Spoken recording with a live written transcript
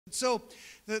So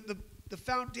the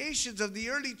foundations of the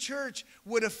early church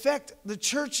would affect the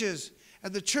churches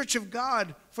and the church of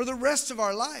God for the rest of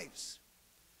our lives.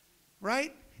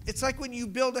 Right? It's like when you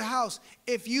build a house.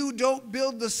 If you don't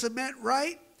build the cement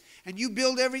right and you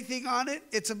build everything on it,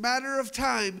 it's a matter of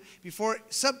time before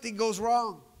something goes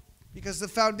wrong because the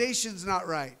foundation's not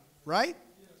right. Right?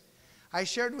 I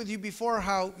shared with you before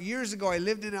how years ago I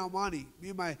lived in El Monte. Me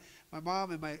and my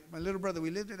mom and my little brother, we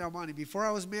lived in El Monte before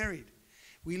I was married.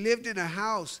 We lived in a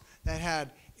house that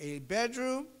had a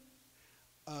bedroom,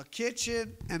 a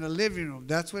kitchen, and a living room.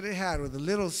 That's what it had, with a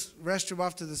little restroom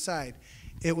off to the side.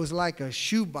 It was like a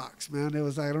shoebox, man. It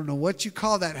was like, I don't know what you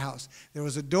call that house. There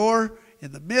was a door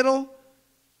in the middle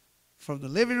from the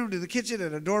living room to the kitchen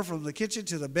and a door from the kitchen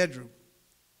to the bedroom.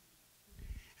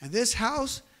 And this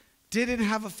house didn't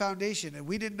have a foundation, and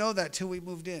we didn't know that till we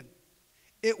moved in.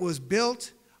 It was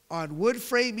built on wood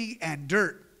framing and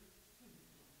dirt.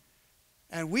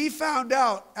 And we found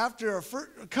out after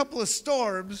a couple of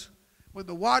storms, when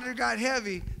the water got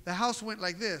heavy, the house went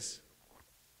like this.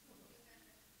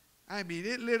 I mean,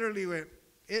 it literally went.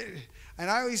 And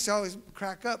I used to always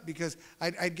crack up because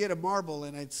I'd get a marble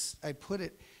and I'd put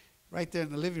it right there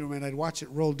in the living room and I'd watch it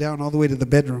roll down all the way to the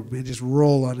bedroom and just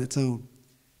roll on its own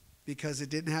because it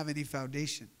didn't have any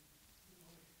foundation.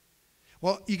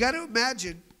 Well, you got to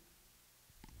imagine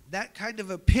that kind of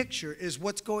a picture is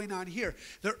what's going on here.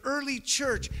 The early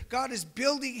church, God is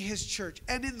building his church.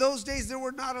 And in those days, there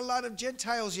were not a lot of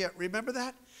Gentiles yet. Remember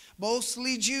that?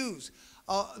 Mostly Jews.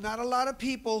 Not a lot of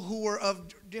people who were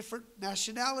of different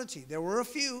nationality. There were a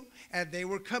few, and they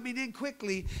were coming in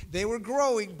quickly. They were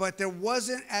growing, but there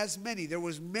wasn't as many. There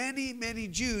was many, many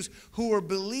Jews who were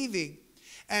believing.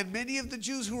 And many of the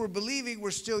Jews who were believing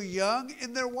were still young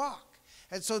in their walk.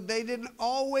 And so they didn't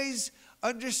always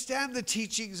understand the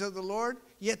teachings of the Lord,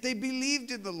 yet they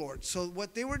believed in the Lord. So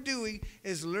what they were doing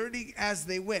is learning as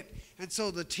they went. And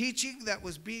so the teaching that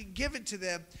was being given to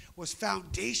them was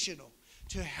foundational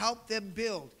to help them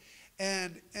build.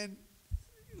 And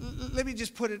let me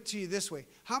just put it to you this way.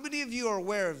 How many of you are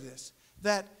aware of this?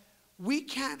 That we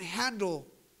can't handle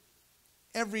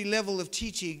every level of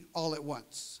teaching all at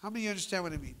once. How many of you understand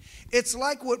what I mean? It's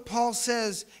like what Paul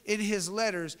says in his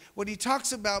letters when he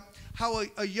talks about how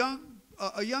a young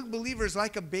believer is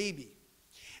like a baby.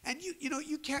 And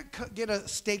you can't get a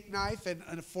steak knife and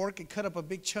a fork and cut up a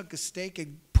big chunk of steak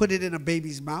and put it in a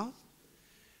baby's mouth.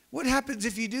 What happens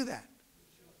if you do that?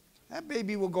 That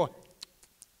baby will go,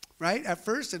 right, at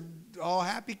first and all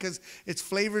happy because it's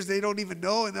flavors they don't even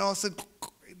know, and then all of a sudden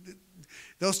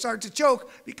they'll start to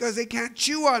choke because they can't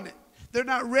chew on it. They're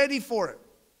not ready for it.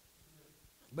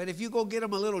 But if you go get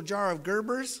them a little jar of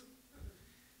Gerber's,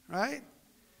 right,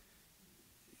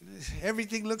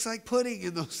 everything looks like pudding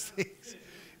in those things.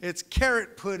 It's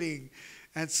carrot pudding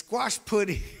and squash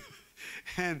pudding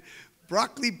and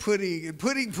broccoli pudding and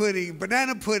pudding,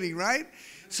 banana pudding, right?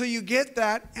 So you get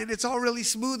that, and it's all really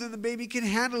smooth, and the baby can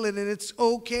handle it, and it's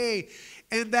okay.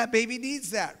 And that baby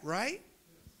needs that, right?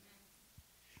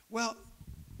 Well,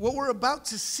 what we're about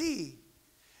to see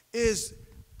is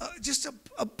just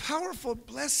a powerful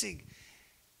blessing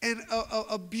and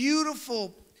a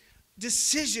beautiful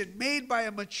decision made by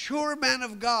a mature man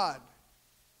of God.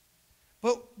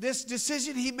 But this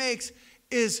decision he makes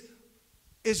is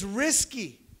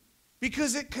risky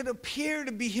because it could appear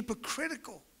to be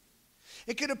hypocritical.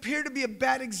 It could appear to be a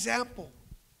bad example.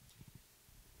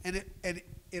 And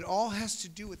it all has to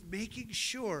do with making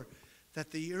sure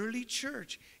that the early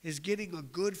church is getting a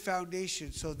good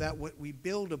foundation so that what we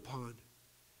build upon,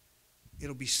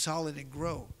 it'll be solid and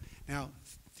grow. Now,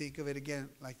 think of it again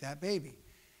like that baby.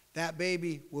 That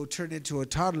baby will turn into a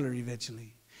toddler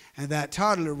eventually. And that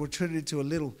toddler will turn into a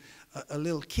little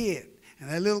kid. And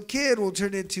that little kid will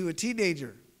turn into a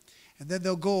teenager. And then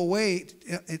they'll go away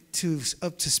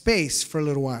up to space for a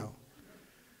little while.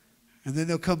 And then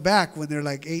they'll come back when they're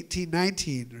like 18,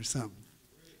 19 or something.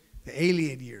 The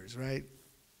alien years, right?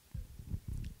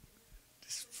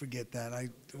 Just forget that.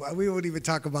 We won't even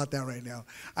talk about that right now.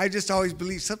 I just always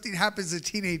believe something happens to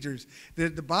teenagers.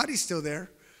 The body's still there.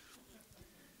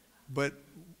 But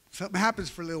something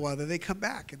happens for a little while. Then they come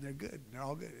back and they're good. They're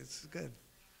all good. It's good.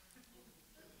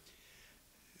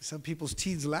 Some people's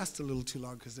teens last a little too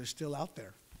long because they're still out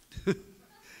there.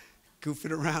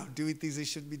 Goofing around, doing things they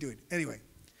shouldn't be doing. Anyway.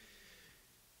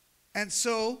 And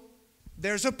so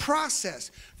there's a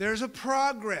process. There's a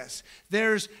progress.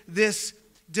 There's this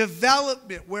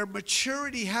development where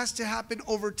maturity has to happen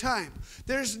over time.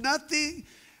 There's nothing,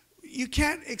 you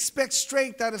can't expect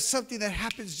strength out of something that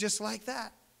happens just like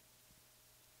that.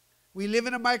 We live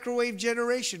in a microwave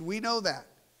generation. We know that.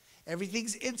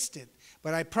 Everything's instant.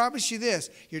 But I promise you this,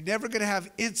 you're never going to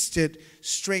have instant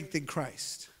strength in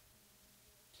Christ.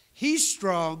 He's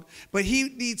strong, but he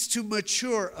needs to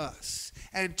mature us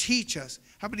and teach us.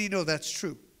 How many know that's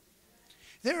true?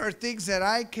 There are things that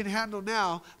I can handle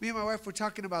now. Me and my wife were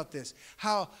talking about this.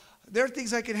 How there are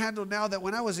things I can handle now that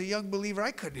when I was a young believer,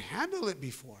 I couldn't handle it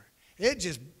before. It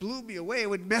just blew me away. It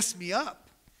would mess me up.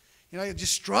 You know, I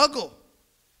just struggle.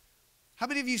 How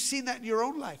many of you have seen that in your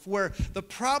own life where the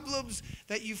problems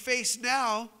that you face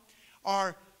now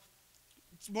are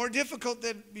more difficult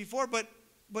than before, but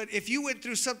if you went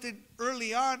through something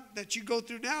early on that you go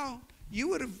through now, you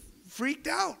would have freaked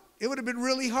out. It would have been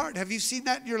really hard. Have you seen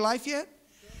that in your life yet?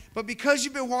 But because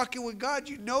you've been walking with God,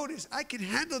 you notice, I can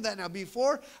handle that now.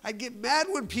 Before, I'd get mad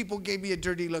when people gave me a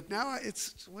dirty look. Now,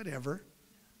 it's whatever.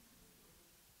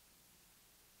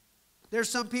 There's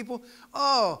some people,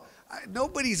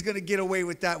 nobody's going to get away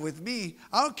with that with me.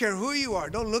 I don't care who you are.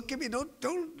 Don't look at me. Don't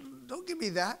give me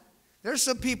that. There's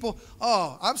some people,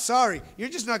 I'm sorry. You're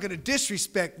just not going to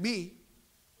disrespect me.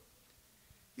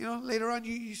 You know, later on,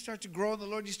 you start to grow in the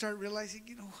Lord. You start realizing,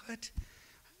 you know what?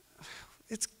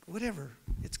 It's whatever.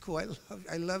 It's cool.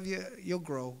 I love you. You'll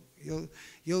grow.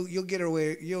 You'll get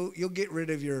away. You'll get rid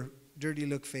of your dirty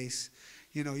look face.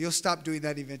 You know, you'll stop doing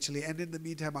that eventually. And in the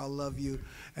meantime, I'll love you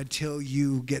until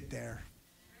you get there.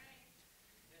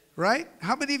 Right?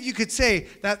 How many of you could say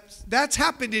that's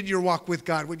happened in your walk with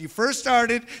God? When you first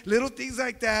started, little things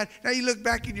like that. Now you look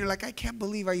back and you're like, I can't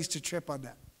believe I used to trip on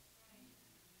that.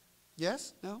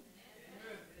 Yes? No?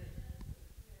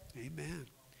 Amen.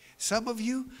 Some of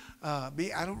you,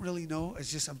 me, I don't really know.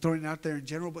 It's just I'm throwing it out there in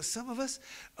general. But some of us,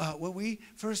 when we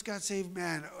first got saved,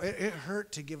 man, it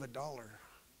hurt to give $1.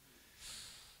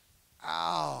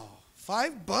 Ow,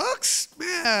 $5?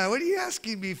 Man, what are you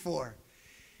asking me for?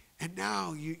 And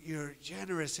now you're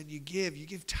generous and you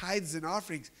give tithes and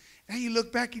offerings. Now you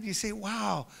look back and you say,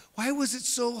 wow, why was it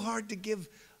so hard to give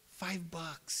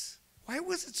 $5? Why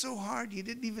was it so hard?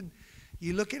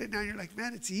 You look at it now and you're like,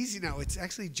 man, it's easy now. It's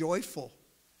actually joyful.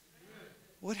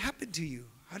 What happened to you?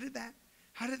 How did that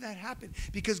happen?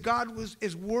 Because God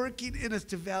is working in us,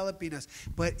 developing us.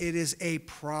 But it is a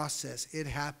process. It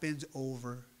happens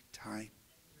over time.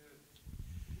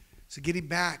 So getting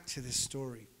back to this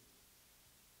story.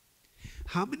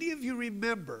 How many of you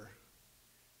remember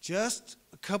just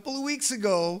a couple of weeks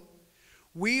ago,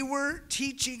 we were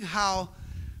teaching how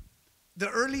the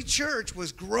early church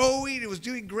was growing, it was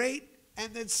doing great,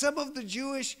 and then some of the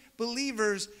Jewish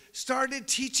believers started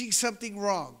teaching something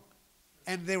wrong,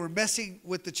 and they were messing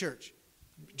with the church.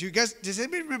 Does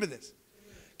anybody remember this?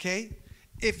 Okay?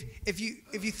 If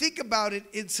you think about it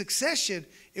in succession,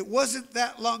 it wasn't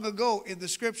that long ago in the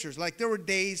scriptures. Like there were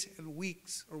days and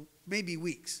weeks, or maybe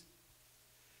weeks.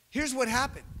 Here's what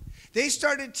happened. They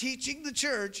started teaching the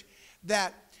church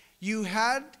that you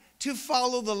had to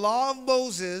follow the law of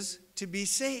Moses to be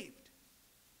saved.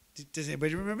 Does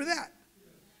anybody remember that?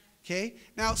 Okay.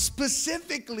 Now,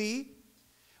 specifically,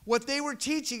 what they were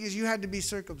teaching is you had to be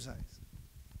circumcised.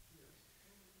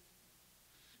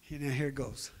 Now, here it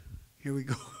goes. Here we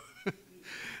go.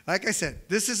 Like I said,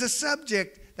 this is a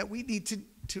subject that we need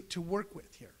to work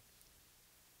with here.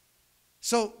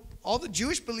 So, all the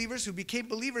Jewish believers who became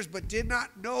believers but did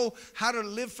not know how to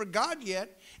live for God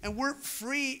yet and weren't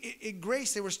free in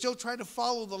grace, they were still trying to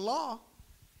follow the law.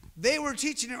 They were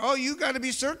teaching them, you got to be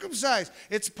circumcised.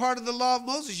 It's part of the law of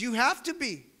Moses. You have to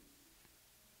be.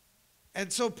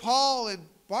 And so Paul and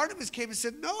Barnabas came and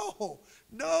said, no.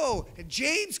 And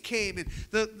James came and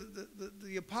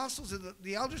the apostles and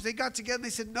the elders, they got together and they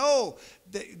said, no,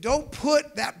 don't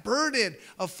put that burden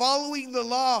of following the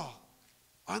law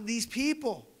on these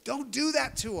people. Don't do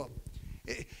that to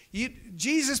them.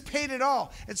 Jesus paid it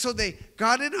all. And so they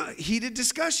got in a heated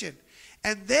discussion.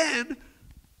 And then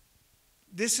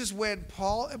this is when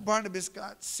Paul and Barnabas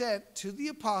got sent to the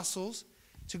apostles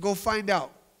to go find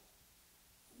out,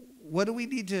 what do we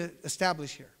need to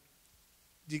establish here?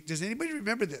 Does anybody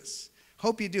remember this?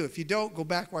 Hope you do. If you don't, go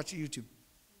back, watch YouTube.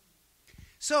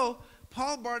 So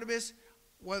Paul and Barnabas,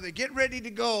 when they get ready to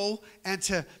go and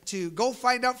to go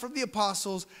find out from the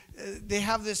apostles, they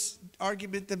have this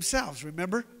argument themselves,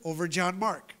 remember? Over John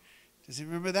Mark. Does he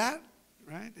remember that?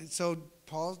 Right? And so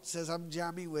Paul says, I'm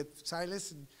jamming with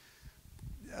Silas, and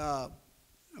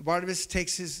Barnabas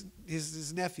takes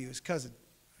his nephew, his cousin.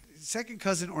 Second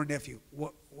cousin or nephew,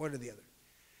 one or the other.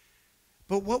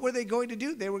 But what were they going to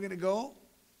do? They were going to go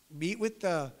meet with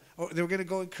or they were going to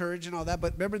go encourage and all that.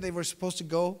 But remember, they were supposed to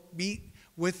go meet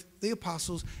with the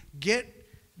apostles, get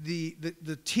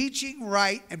the teaching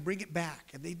right and bring it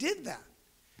back. And they did that.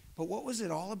 But what was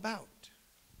it all about?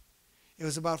 It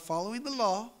was about following the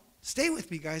law Stay with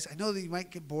me, guys. I know that you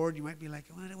might get bored. You might be like,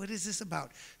 what is this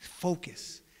about?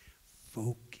 Focus.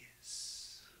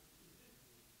 Focus.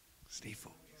 Stay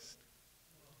focused.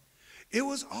 It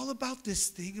was all about this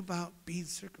thing about being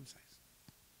circumcised.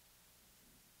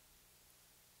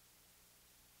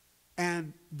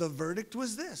 And the verdict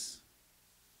was this.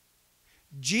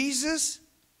 Jesus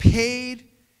paid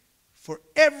for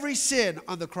every sin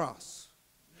on the cross.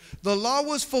 The law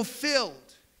was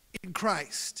fulfilled in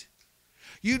Christ.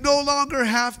 You no longer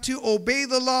have to obey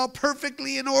the law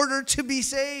perfectly in order to be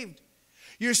saved.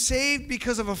 You're saved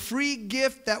because of a free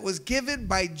gift that was given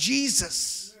by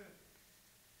Jesus.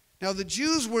 Now, the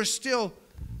Jews were still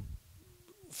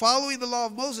following the law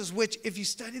of Moses, which if you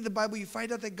study the Bible, you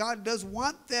find out that God does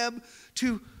want them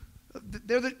to,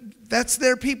 that's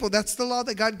their people. That's the law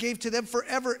that God gave to them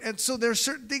forever. And so there are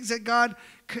certain things that God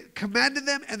commanded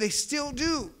them, and they still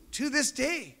do to this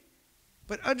day.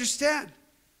 But understand,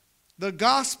 the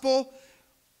gospel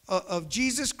of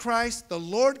Jesus Christ, the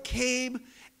Lord came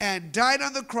and died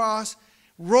on the cross,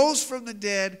 rose from the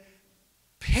dead,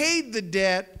 paid the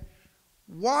debt,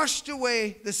 washed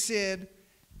away the sin,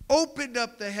 opened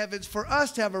up the heavens for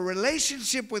us to have a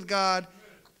relationship with God.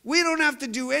 We don't have to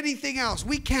do anything else.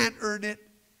 We can't earn it.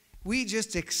 We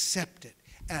just accept it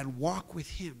and walk with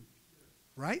Him.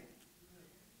 Right?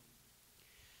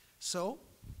 So,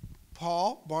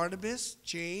 Paul, Barnabas,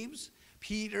 James,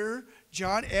 Peter,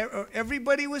 John,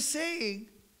 everybody was saying,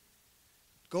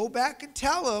 go back and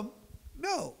tell them,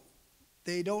 no,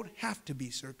 they don't have to be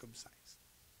circumcised.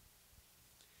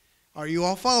 Are you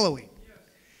all following? Yes.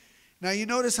 Now you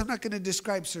notice I'm not going to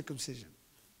describe circumcision.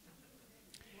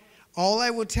 All I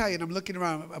will tell you, and I'm looking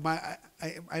around,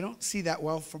 I don't see that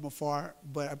well from afar,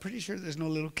 but I'm pretty sure there's no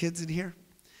little kids in here.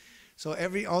 So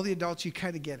all the adults, you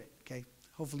kind of get it, okay?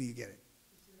 Hopefully you get it.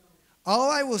 All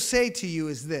I will say to you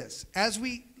is this. As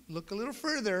we look a little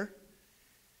further,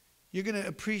 you're going to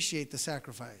appreciate the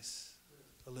sacrifice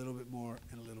a little bit more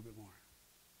and a little bit more.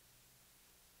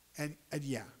 And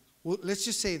yeah, well, let's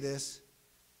just say this.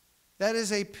 That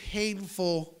is a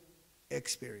painful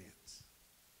experience.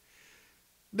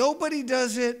 Nobody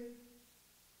does it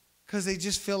because they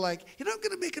just feel like, I'm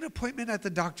going to make an appointment at the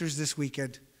doctor's this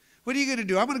weekend. What are you going to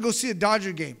do? I'm going to go see a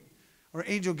Dodger game or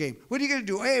Angel game. What are you going to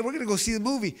do? Hey, we're going to go see the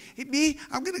movie. Hey, me,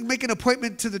 I'm going to make an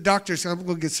appointment to the doctor, so I'm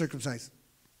going to get circumcised.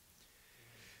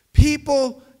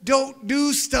 People don't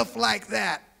do stuff like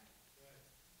that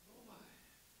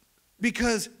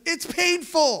because it's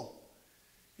painful.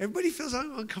 Everybody feels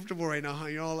uncomfortable right now, huh?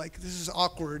 You're all like, this is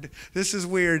awkward. This is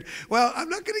weird. Well, I'm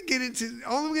not going to get into,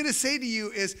 all I'm going to say to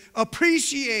you is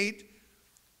appreciate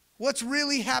what's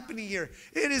really happening here.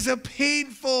 It is a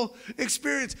painful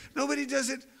experience. Nobody does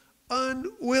it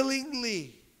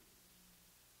unwillingly.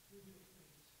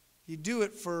 You do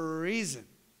it for a reason.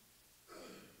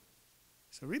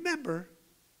 So remember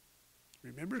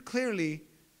clearly,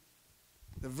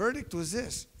 the verdict was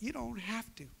this. You don't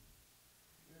have to.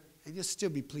 And you'll still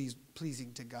be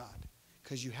pleasing to God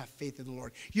because you have faith in the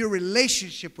Lord. Your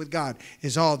relationship with God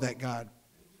is all that God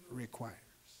requires.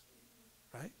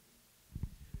 Right?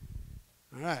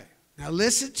 All right. Now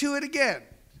listen to it again.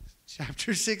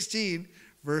 Chapter 16,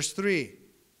 verse 3.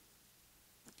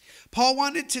 Paul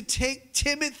wanted to take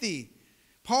Timothy.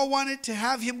 Paul wanted to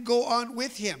have him go on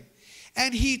with him.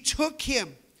 And he took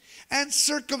him and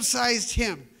circumcised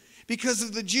him because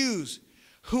of the Jews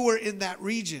who were in that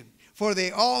region. For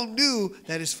they all knew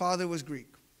that his father was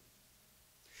Greek.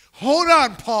 Hold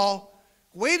on, Paul.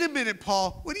 Wait a minute,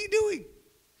 Paul. What are you doing?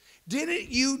 Didn't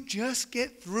you just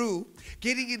get through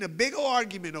getting in a big old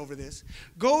argument over this,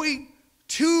 going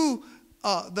to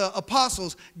the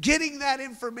apostles, getting that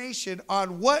information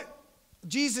on what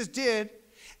Jesus did,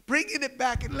 bringing it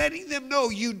back and letting them know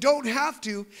you don't have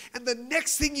to, and the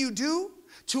next thing you do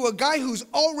to a guy who's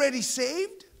already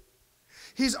saved,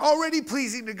 he's already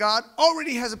pleasing to God,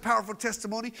 already has a powerful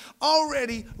testimony,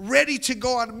 already ready to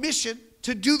go on a mission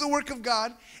to do the work of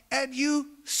God, and you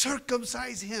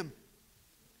circumcise him.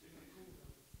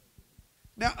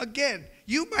 Now, again,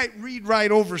 you might read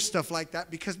right over stuff like that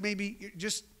because maybe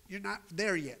you're not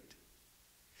there yet.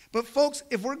 But folks,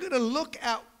 if we're going to look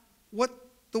at what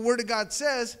the Word of God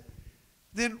says,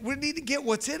 then we need to get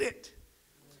what's in it.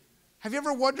 Have you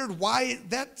ever wondered why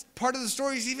that part of the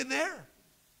story is even there?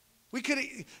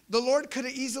 The Lord could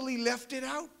have easily left it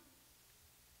out.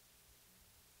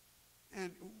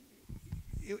 And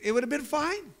it would have been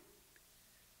fine.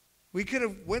 We could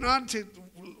have went on to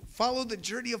follow the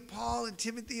journey of Paul and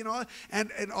Timothy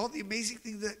and all the amazing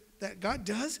things that God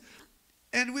does,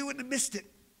 and we wouldn't have missed it.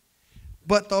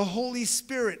 But the Holy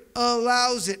Spirit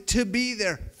allows it to be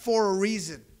there for a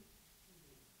reason.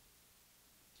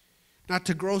 not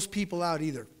to gross people out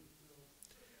either,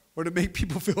 or to make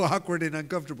people feel awkward and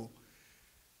uncomfortable.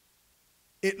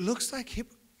 It looks like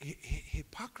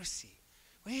hypocrisy.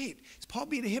 Wait, is Paul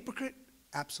being a hypocrite?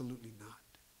 Absolutely not.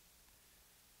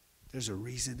 There's a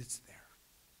reason it's there.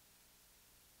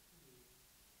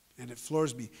 And it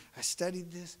floors me. I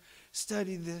studied this.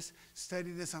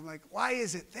 I'm like, why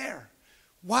is it there?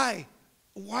 Why?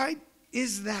 Why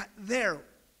is that there?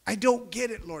 I don't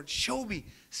get it, Lord. Show me.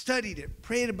 Studied it.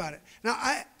 Prayed about it. Now,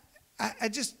 I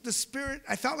just, the Spirit,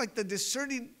 I felt like the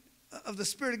discerning of the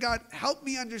Spirit of God helped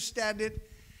me understand it.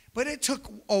 But it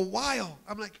took a while.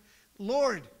 I'm like,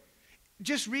 Lord,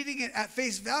 just reading it at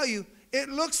face value, it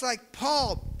looks like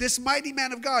Paul, this mighty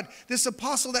man of God, this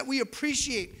apostle that we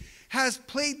appreciate, has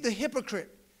played the hypocrite.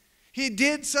 He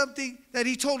did something that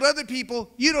he told other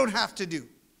people you don't have to do.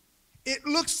 It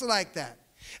looks like that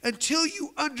until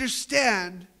you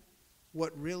understand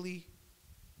what really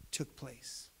took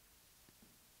place.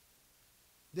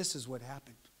 This is what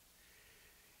happened.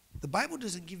 The Bible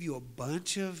doesn't give you a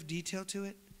bunch of detail to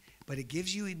it, but it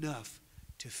gives you enough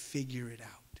to figure it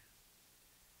out.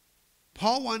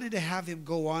 Paul wanted to have him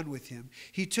go on with him.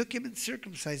 He took him and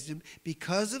circumcised him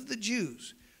because of the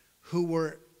Jews who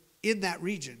were in that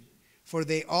region, for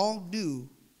they all knew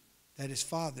that his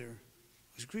father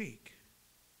was Greek.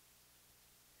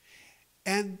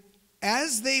 And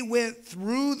as they went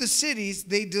through the cities,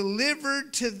 they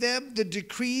delivered to them the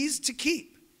decrees to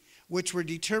keep, which were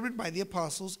determined by the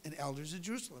apostles and elders in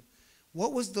Jerusalem.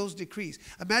 What was those decrees?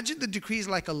 Imagine the decrees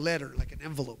like a letter, like an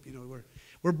envelope. You know,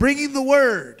 we're bringing the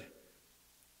word.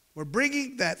 We're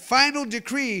bringing that final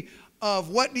decree of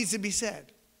what needs to be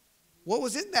said. What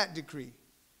was in that decree?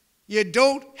 You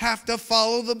don't have to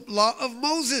follow the law of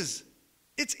Moses.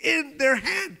 It's in their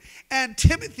hand. And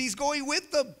Timothy's going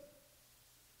with them.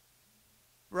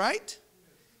 Right?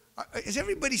 Is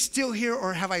everybody still here,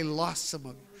 or have I lost some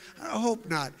of you? I hope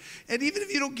not. And even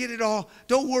if you don't get it all,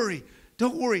 don't worry.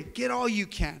 Don't worry. Get all you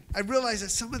can. I realize that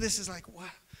some of this is like, wow,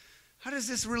 how does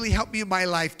this really help me in my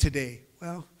life today?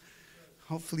 Well,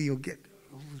 hopefully you'll get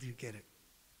it.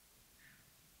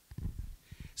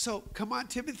 So come on,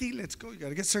 Timothy, let's go. You got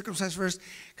to get circumcised first,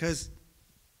 because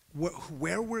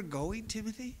where we're going,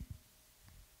 Timothy,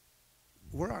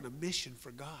 we're on a mission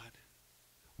for God.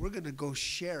 We're going to go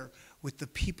share with the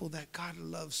people that God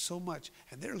loves so much,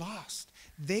 and they're lost.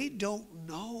 They don't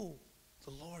know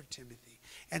the Lord, Timothy.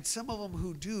 And some of them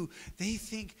who do, they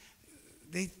think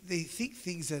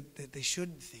things that they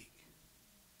shouldn't think.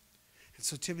 And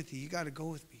so, Timothy, you got to go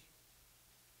with me.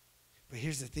 But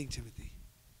here's the thing, Timothy.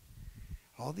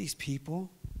 All these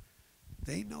people,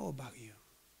 they know about you.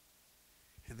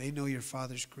 And they know your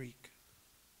father's Greek.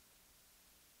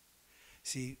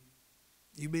 See,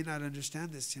 you may not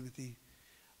understand this, Timothy,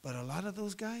 but a lot of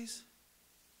those guys,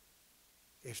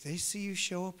 if they see you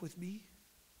show up with me,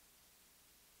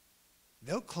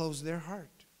 they'll close their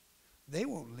heart. They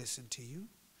won't listen to you.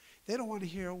 They don't want to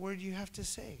hear a word you have to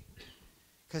say,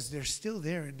 because they're still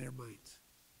there in their minds.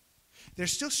 They're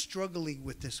still struggling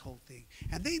with this whole thing.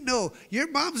 And they know your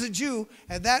mom's a Jew,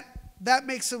 and that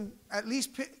makes them at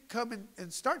least come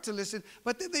and start to listen.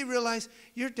 But then they realize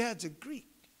your dad's a Greek.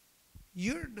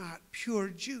 You're not pure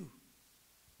Jew.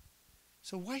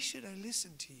 So why should I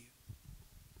listen to you?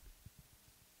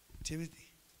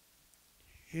 Timothy,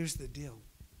 here's the deal.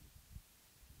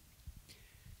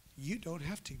 You don't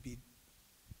have to be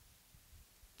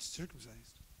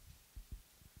circumcised.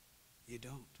 You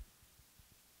don't.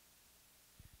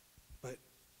 But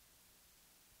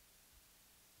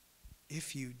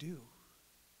if you do,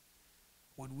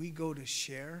 when we go to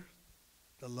share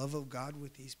the love of God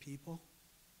with these people,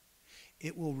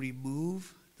 it will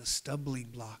remove the stumbling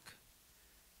block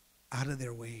out of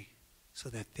their way so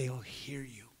that they'll hear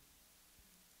you.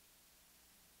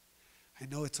 I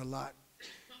know it's a lot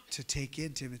to take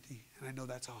in, Timothy, and I know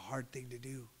that's a hard thing to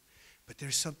do. But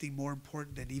there's something more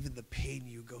important than even the pain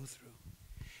you go through.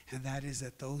 And that is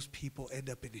that those people end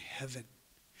up in heaven.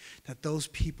 That those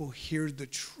people hear the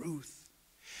truth.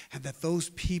 And that those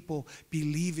people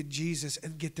believe in Jesus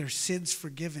and get their sins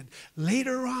forgiven.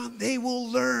 Later on, they will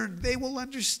learn, they will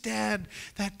understand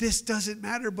that this doesn't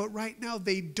matter. But right now,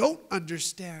 they don't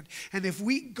understand. And if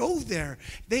we go there,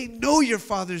 they know your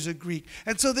father's a Greek.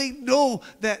 And so they know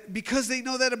that because they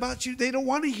know that about you, they don't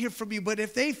want to hear from you. But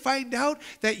if they find out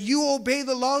that you obey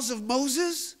the laws of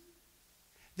Moses,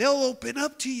 they'll open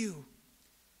up to you.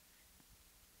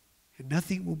 And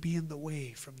nothing will be in the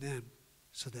way from them,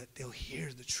 so that they'll hear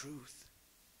the truth.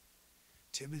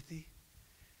 Timothy,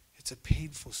 it's a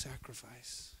painful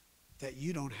sacrifice that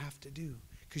you don't have to do,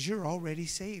 because you're already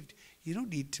saved. You don't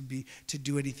need to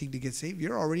do anything to get saved.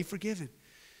 You're already forgiven.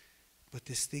 But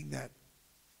this thing that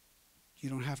you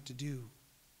don't have to do,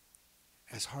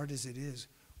 as hard as it is,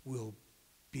 will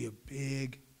be a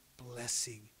big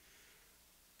blessing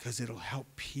because it'll help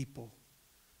people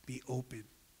be open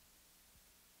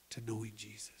to knowing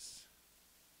Jesus.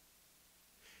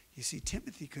 You see,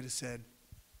 Timothy could have said,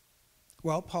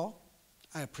 well, Paul,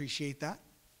 I appreciate that,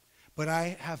 but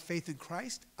I have faith in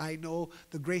Christ. I know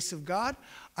the grace of God.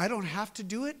 I don't have to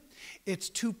do it. It's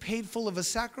too painful of a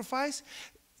sacrifice.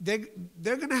 They're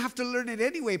going to have to learn it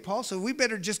anyway, Paul, so we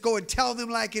better just go and tell them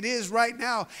like it is right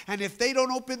now. And if they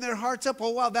don't open their hearts up,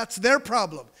 oh, well, that's their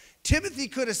problem. Timothy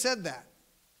could have said that.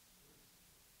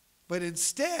 But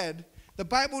instead, the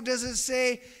Bible doesn't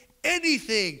say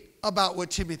anything about what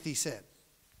Timothy said.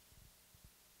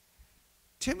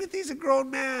 Timothy's a grown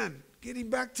man.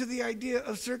 Getting back to the idea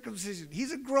of circumcision.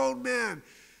 He's a grown man.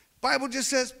 Bible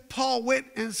just says Paul went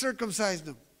and circumcised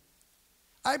him.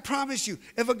 I promise you,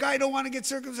 if a guy don't want to get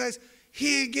circumcised,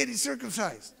 he ain't getting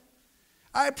circumcised.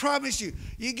 I promise you,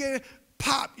 you get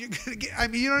pop, you're going to get, I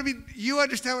mean, you know what I mean? You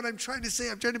understand what I'm trying to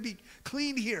say. I'm trying to be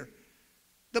clean here.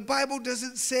 The Bible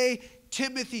doesn't say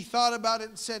Timothy thought about it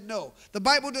and said no. The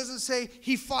Bible doesn't say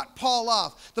he fought Paul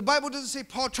off. The Bible doesn't say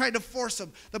Paul tried to force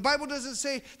him. The Bible doesn't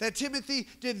say that Timothy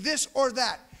did this or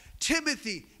that.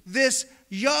 Timothy, this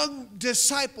young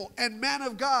disciple and man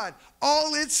of God,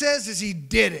 all it says is he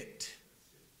did it.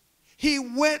 He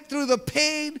went through the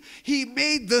pain. He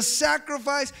made the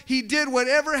sacrifice. He did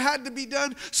whatever had to be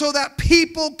done so that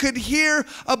people could hear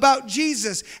about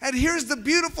Jesus. And here's the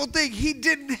beautiful thing. He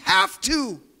didn't have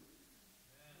to,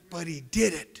 but he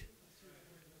did it.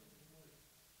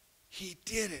 He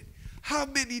did it. How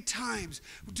many times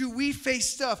do we face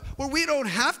stuff where we don't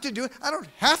have to do it? I don't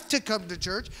have to come to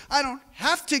church. I don't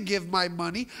have to give my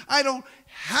money. I don't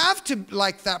have to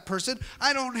like that person.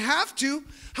 I don't have to.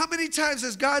 How many times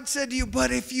has God said to you, but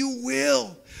if you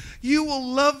will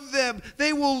love them.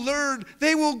 They will learn.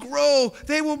 They will grow.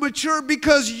 They will mature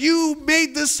because you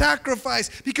made the sacrifice.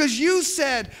 Because you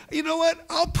said, you know what?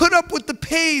 I'll put up with the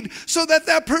pain so that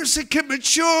that person can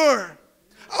mature.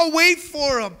 I'll wait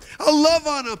for them. I'll love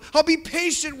on them. I'll be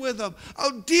patient with them.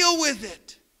 I'll deal with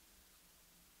it.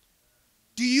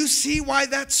 Do you see why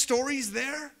that story's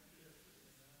there?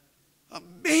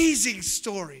 Amazing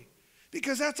story.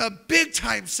 Because that's a big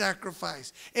time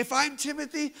sacrifice. If I'm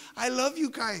Timothy, I love you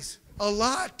guys a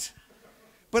lot.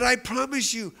 But I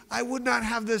promise you, I would not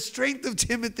have the strength of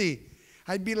Timothy.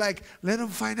 I'd be like, let him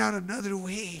find out another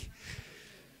way.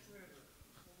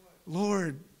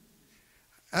 Lord,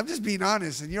 I'm just being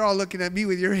honest, and you're all looking at me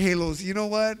with your halos. You know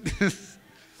what?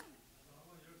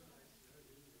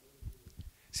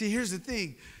 See, here's the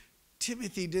thing.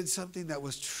 Timothy did something that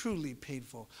was truly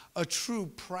painful, a true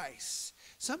price.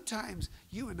 Sometimes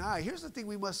you and I, here's the thing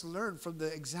we must learn from the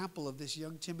example of this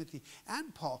young Timothy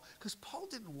and Paul, because Paul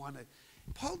didn't want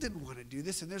to do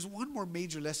this, and there's one more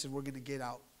major lesson we're going to get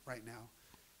out right now.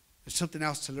 There's something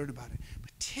else to learn about it.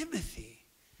 But Timothy,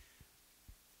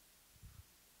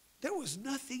 there was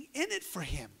nothing in it for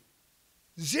him.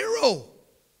 Zero.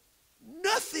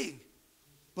 Nothing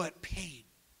but pain.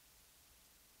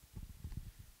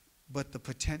 But the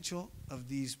potential of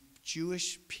these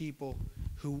Jewish people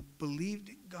who believed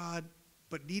in God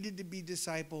but needed to be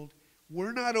discipled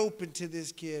were not open to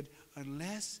this kid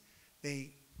unless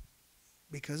they,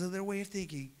 because of their way of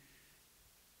thinking,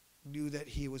 knew that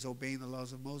he was obeying the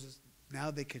laws of Moses.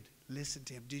 Now they could listen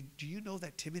to him. Do you know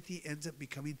that Timothy ends up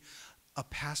becoming a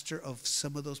pastor of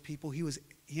some of those people? He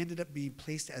ended up being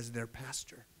placed as their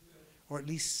pastor, or at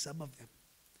least some of them.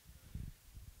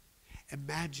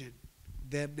 Imagine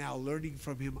them now learning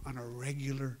from him on a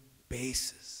regular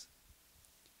basis.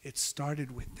 It started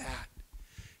with that.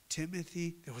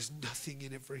 Timothy, there was nothing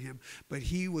in it for him, but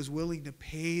he was willing to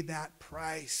pay that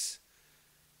price.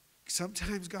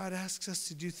 Sometimes God asks us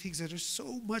to do things that are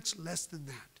so much less than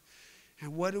that.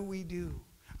 And what do?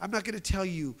 I'm not going to tell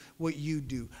you what you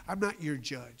do. I'm not your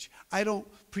judge.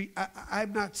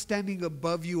 I'm not standing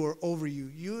above you or over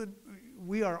you.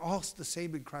 We are all the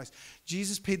same in Christ.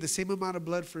 Jesus paid the same amount of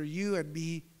blood for you and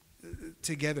me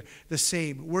together. The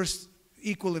same. We're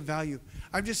equal in value.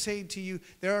 I'm just saying to you,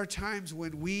 there are times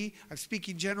when I'm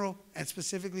speaking general and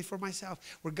specifically for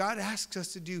myself, where God asks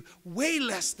us to do way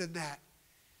less than that.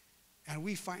 And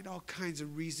we find all kinds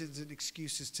of reasons and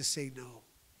excuses to say no.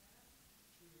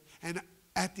 And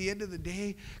at the end of the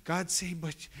day, God's saying,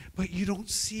 but you don't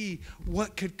see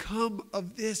what could come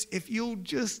of this if you'll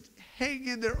just hang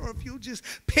in there, or if you'll just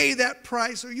pay that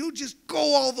price, or you'll just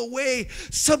go all the way.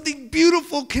 Something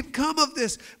beautiful can come of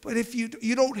this. But if you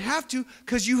don't have to,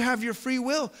 because you have your free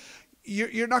will.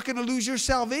 You're not going to lose your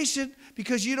salvation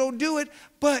because you don't do it.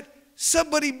 But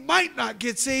somebody might not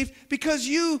get saved because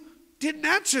you didn't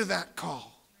answer that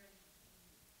call.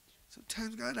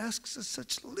 Sometimes God asks us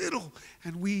such little,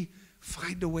 and we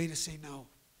find a way to say no.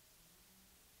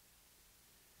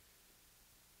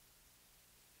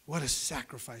 What a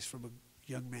sacrifice from a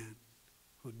young man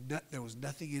who there was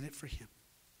nothing in it for him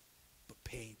but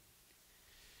pain.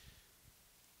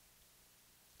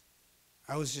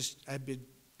 I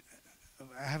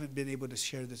haven't been able to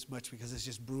share this much because it's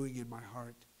just brewing in my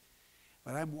heart.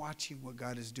 But I'm watching what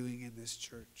God is doing in this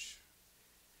church.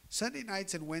 Sunday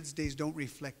nights and Wednesdays don't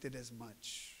reflect it as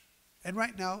much. And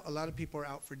right now, a lot of people are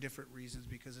out for different reasons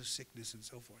because of sickness and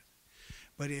so forth.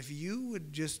 But if you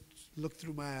would just look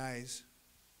through my eyes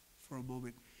for a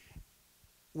moment,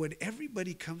 when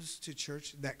everybody comes to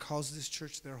church that calls this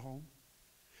church their home,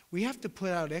 we have to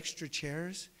put out extra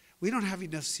chairs. We don't have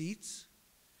enough seats.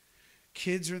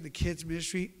 Kids are in the kids'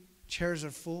 ministry. Chairs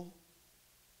are full.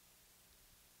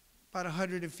 About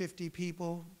 150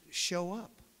 people show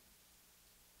up.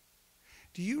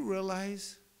 Do you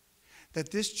realize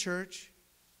that this church,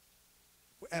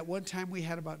 at one time we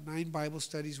had about 9 Bible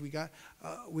studies.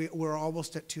 We're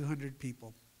almost at 200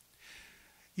 people.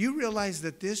 You realize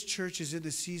that this church is in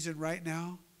a season right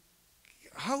now.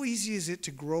 How easy is it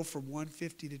to grow from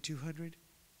 150 to 200?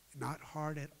 Not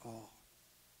hard at all.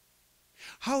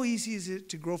 How easy is it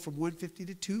to grow from 150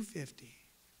 to 250?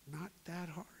 Not that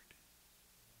hard.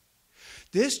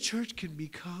 This church can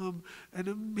become an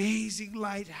amazing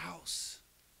lighthouse.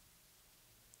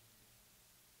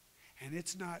 And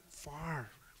it's not far.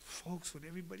 Folks, when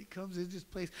everybody comes in this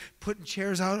place, putting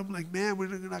chairs out, I'm like, man, we're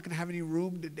not going to have any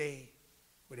room today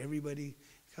when everybody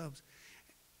comes.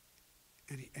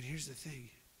 And here's the thing.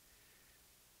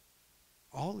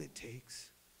 All it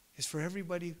takes is for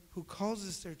everybody who calls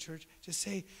us their church to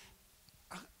say,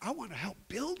 I want to help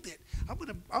build it. I'm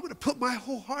gonna put my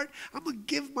whole heart. I'm gonna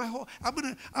give my whole. I'm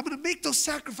gonna make those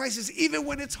sacrifices even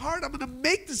when it's hard. I'm gonna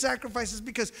make the sacrifices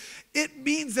because it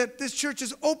means that this church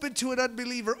is open to an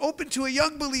unbeliever, open to a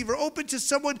young believer, open to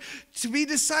someone to be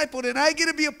discipled, and I get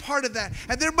to be a part of that.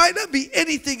 And there might not be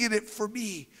anything in it for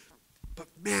me, but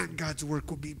man, God's work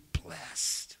will be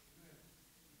blessed.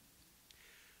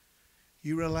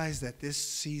 You realize that this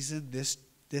season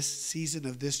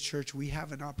of this church, we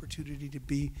have an opportunity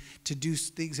to do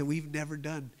things that we've never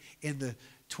done in the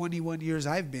 21 years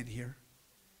I've been here.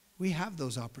 We have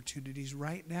those opportunities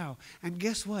right now. And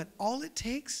guess what? All it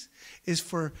takes is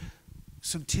for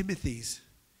some Timothys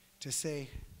to say,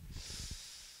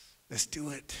 let's do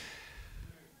it.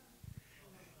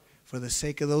 For the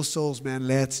sake of those souls, man,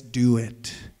 let's do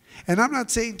it. And I'm not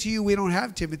saying to you we don't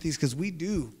have Timothys, because we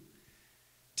do.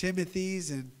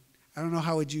 Timothys, and I don't know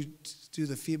how would you do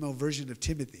the female version of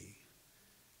Timothy,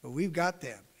 but we've got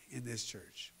them in this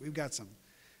church. We've got some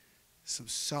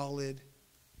solid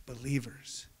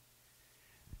believers.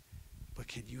 But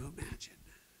can you imagine?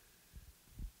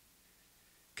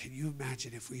 Can you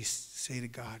imagine if we say to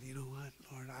God, you know what,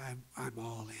 Lord, I'm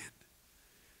all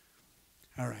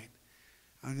in. All right,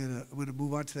 I'm gonna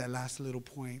move on to that last little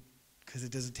point because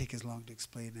it doesn't take as long to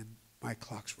explain, and my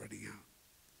clock's running out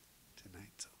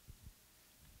tonight. So.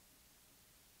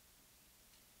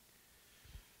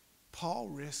 Paul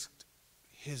risked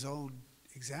his own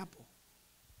example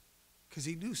because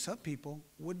he knew some people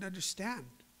wouldn't understand.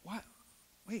 What?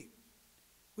 Wait,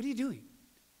 what are you doing?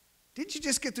 Didn't you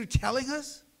just get through telling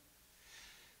us?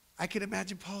 I can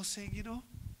imagine Paul saying,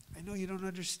 I know you don't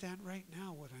understand right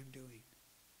now what I'm doing.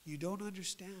 You don't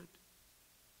understand.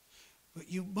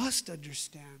 But you must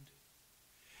understand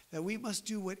that we must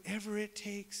do whatever it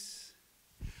takes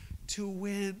to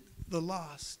win the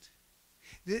lost.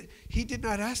 He did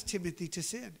not ask Timothy to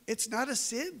sin. It's not a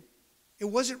sin. It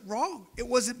wasn't wrong. It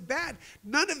wasn't bad.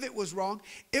 None of it was wrong.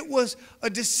 It was a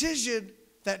decision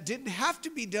that didn't have to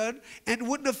be done and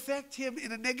wouldn't affect him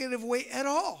in a negative way at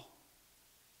all.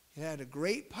 It had a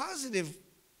great positive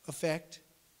effect,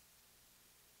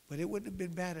 but it wouldn't have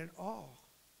been bad at all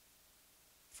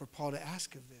for Paul to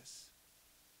ask of this.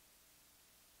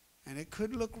 And it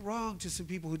could look wrong to some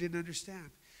people who didn't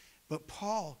understand. But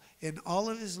Paul, in all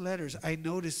of his letters, I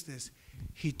noticed this.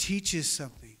 He teaches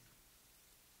something.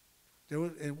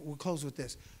 And we'll close with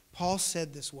this. Paul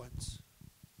said this once.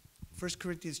 1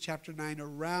 Corinthians chapter 9,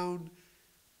 around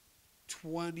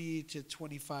 20 to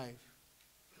 25.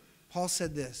 Paul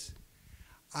said this.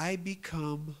 I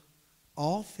become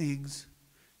all things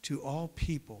to all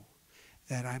people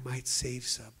that I might save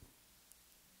some.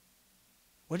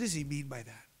 What does he mean by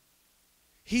that?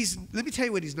 Let me tell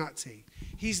you what he's not saying.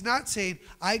 He's not saying,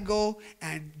 I go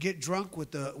and get drunk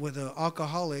with the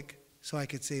alcoholic so I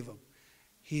could save him.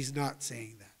 He's not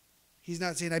saying that. He's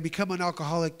not saying, I become an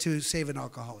alcoholic to save an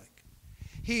alcoholic.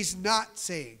 He's not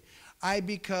saying, I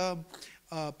become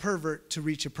a pervert to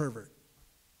reach a pervert.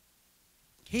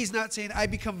 He's not saying I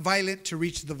become violent to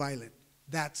reach the violent.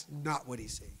 That's not what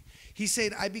he's saying. He's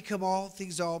saying I become all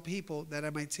things to all people that I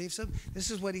might save some. This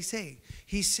is what he's saying.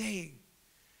 He's saying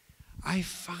I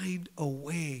find a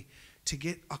way to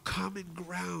get a common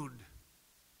ground.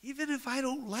 Even if I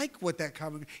don't like what that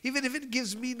common, even if it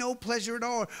gives me no pleasure at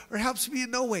all or helps me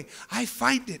in no way, I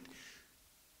find it.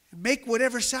 Make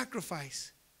whatever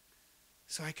sacrifice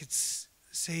so I could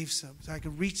save some, so I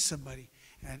could reach somebody.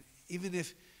 And even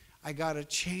if I got to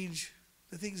change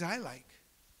the things I like.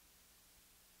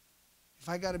 If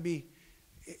I got to be,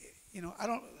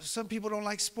 some people don't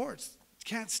like sports,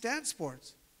 can't stand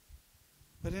sports.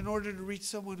 But in order to reach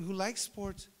someone who likes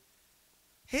sports,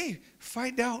 hey,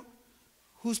 find out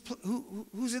who's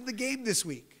in the game this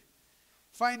week.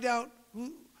 Find out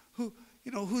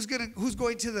who's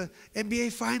going to the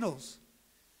NBA finals.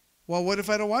 Well, what if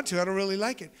I don't want to? I don't really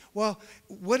like it. Well,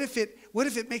 what if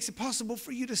it makes it possible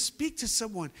for you to speak to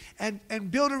someone and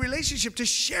build a relationship to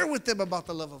share with them about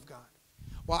the love of God?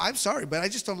 Well, I'm sorry, but I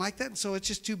just don't like that, and so it's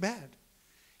just too bad.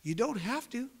 You don't have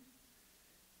to.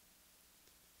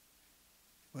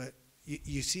 But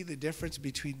you see the difference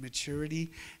between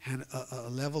maturity and a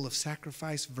level of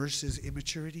sacrifice versus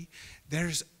immaturity?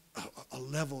 There's a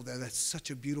level there that's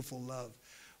such a beautiful love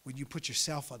when you put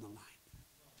yourself on the line.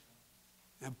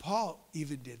 And Paul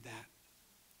even did that.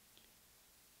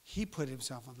 He put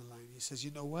himself on the line. He says, you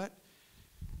know what?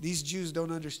 These Jews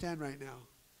don't understand right now.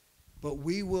 But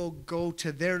we will go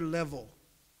to their level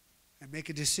and make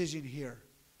a decision here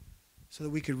so that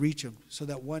we could reach them, so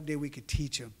that one day we could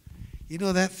teach them. You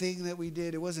know that thing that we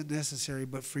did, it wasn't necessary,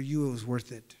 but for you it was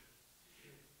worth it.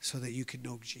 So that you could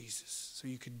know Jesus, so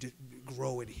you could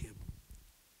grow in him.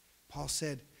 Paul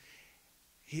said,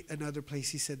 another place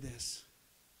he said this,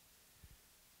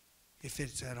 if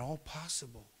it's at all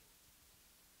possible,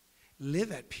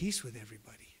 live at peace with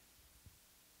everybody.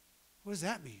 What does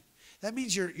that mean? That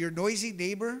means your noisy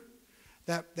neighbor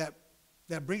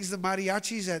that brings the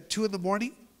mariachis at 2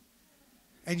 a.m.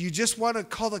 and you just want to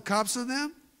call the cops on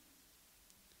them?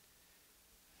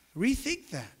 Rethink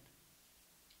that.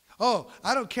 Oh,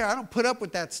 I don't care. I don't put up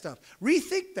with that stuff.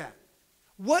 Rethink that.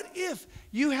 What if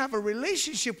you have a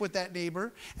relationship with that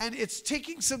neighbor and it's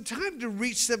taking some time to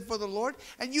reach them for the Lord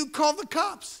and you call the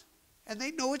cops and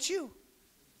they know it's you?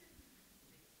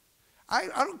 I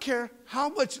don't care how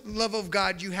much love of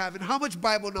God you have and how much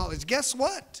Bible knowledge. Guess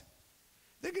what?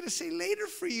 They're going to say later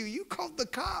for you, you called the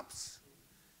cops.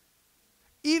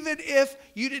 Even if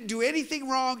you didn't do anything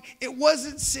wrong, it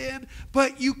wasn't sin,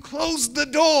 but you closed the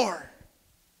door.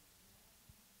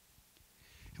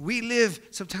 We live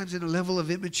sometimes in a level of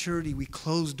immaturity. We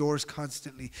close doors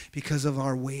constantly because of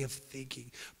our way of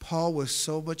thinking. Paul was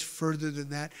so much further than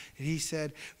that. And he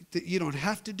said, you don't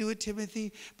have to do it,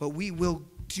 Timothy, but we will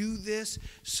do this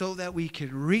so that we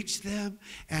can reach them.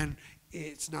 And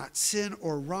it's not sin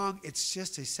or wrong. It's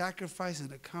just a sacrifice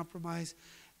and a compromise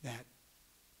that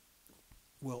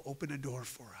will open a door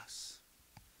for us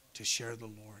to share the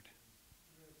Lord.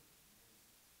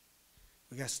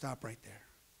 We got to stop right there.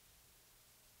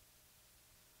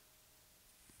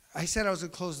 I said I was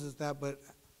going to close with that, but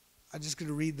I'm just going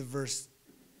to read the verse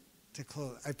to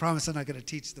close. I promise I'm not going to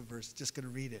teach the verse, just going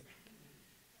to read it.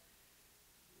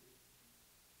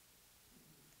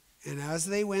 And as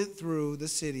they went through the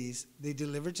cities, they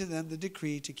delivered to them the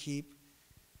decree to keep,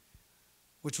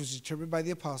 which was determined by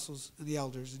the apostles and the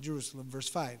elders in Jerusalem. Verse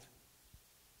 5.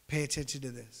 Pay attention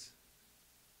to this.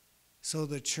 So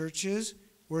the churches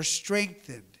were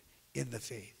strengthened in the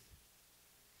faith.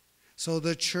 So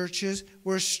the churches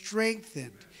were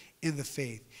strengthened in the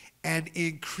faith and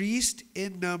increased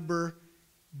in number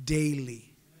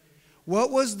daily.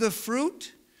 What was the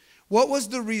fruit? What was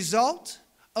the result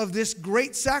of this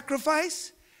great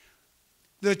sacrifice?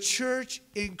 The church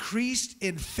increased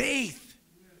in faith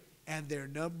and their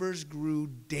numbers grew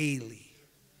daily.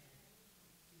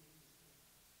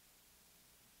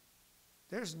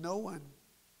 There's no one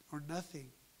or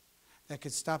nothing that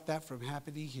could stop that from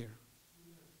happening here.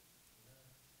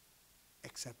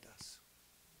 Except us.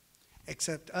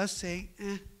 Except us saying,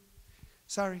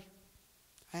 sorry,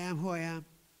 I am who I am.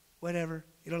 Whatever.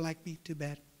 You don't like me? Too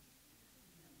bad.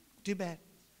 Too bad.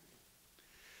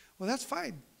 Well, that's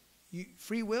fine.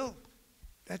 Free will.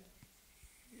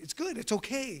 It's good. It's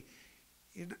okay.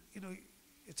 You know,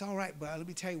 it's all right. But let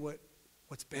me tell you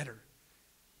what's better.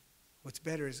 What's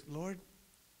better is, Lord,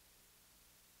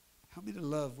 help me to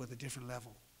love with a different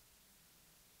level.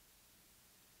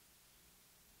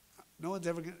 No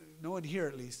one here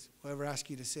at least will ever ask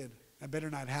you to sin. That better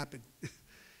not happen.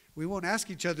 We won't ask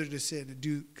each other to sin and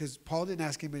do, because Paul didn't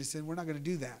ask anybody to sin. We're not going to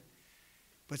do that.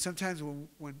 But sometimes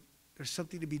when there's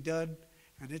something to be done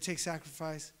and it takes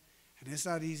sacrifice and it's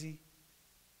not easy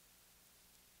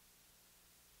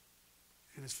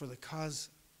and it's for the cause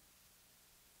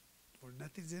where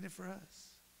nothing's in it for us.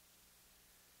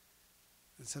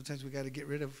 And sometimes we got to get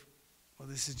rid of, well,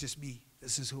 this is just me.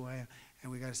 This is who I am.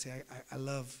 And we got to say, I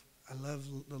love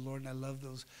the Lord, and I love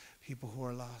those people who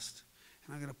are lost.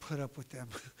 And I'm going to put up with them.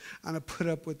 I'm going to put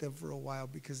up with them for a while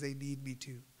because they need me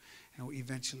to. And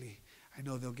eventually, I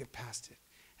know they'll get past it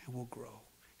and we'll grow.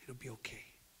 It'll be okay.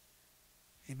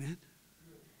 Amen?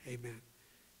 Amen.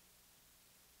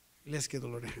 Let's give the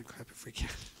Lord a hand clap if we can.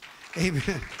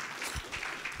 Amen.